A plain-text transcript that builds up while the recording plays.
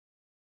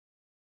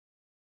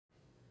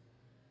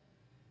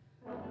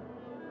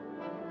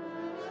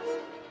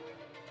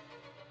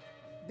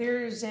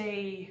There's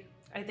I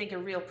think, a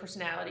real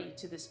personality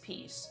to this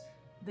piece.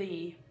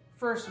 The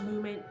first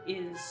movement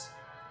is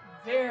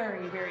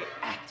very, very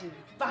active,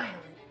 violent,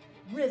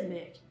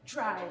 rhythmic,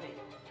 driving,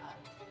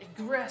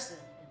 aggressive,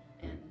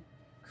 and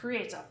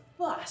creates a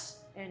fuss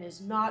and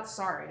is not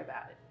sorry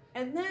about it.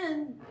 And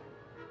then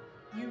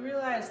you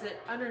realize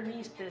that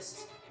underneath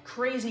this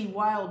crazy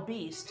wild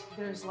beast,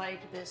 there's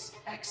like this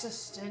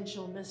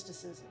existential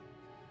mysticism.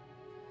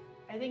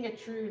 I think a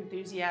true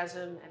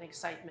enthusiasm and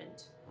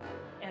excitement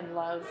and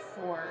love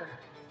for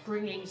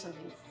bringing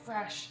something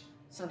fresh,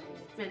 something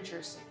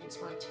adventurous, something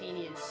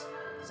spontaneous,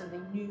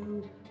 something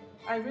new.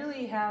 I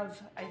really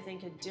have, I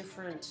think, a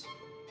different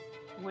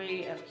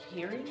way of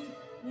hearing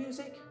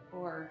music,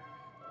 or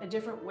a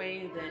different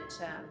way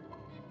that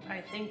I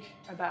think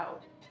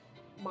about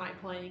my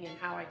playing and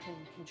how I can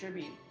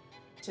contribute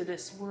to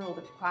this world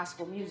of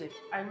classical music.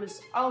 I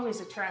was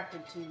always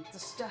attracted to the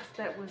stuff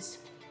that was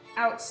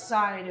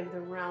outside of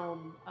the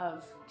realm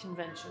of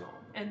conventional.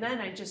 And then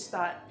I just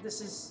thought,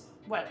 this is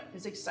what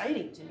is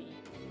exciting to me.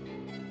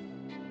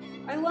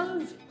 I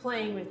love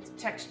playing with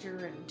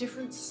texture and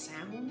different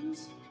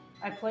sounds.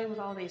 I play with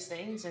all these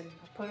things and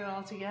put it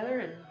all together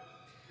and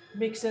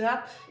mix it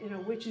up in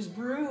a witch's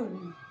brew,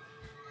 and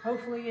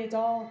hopefully it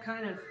all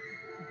kind of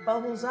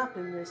bubbles up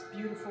in this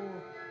beautiful,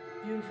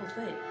 beautiful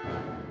thing.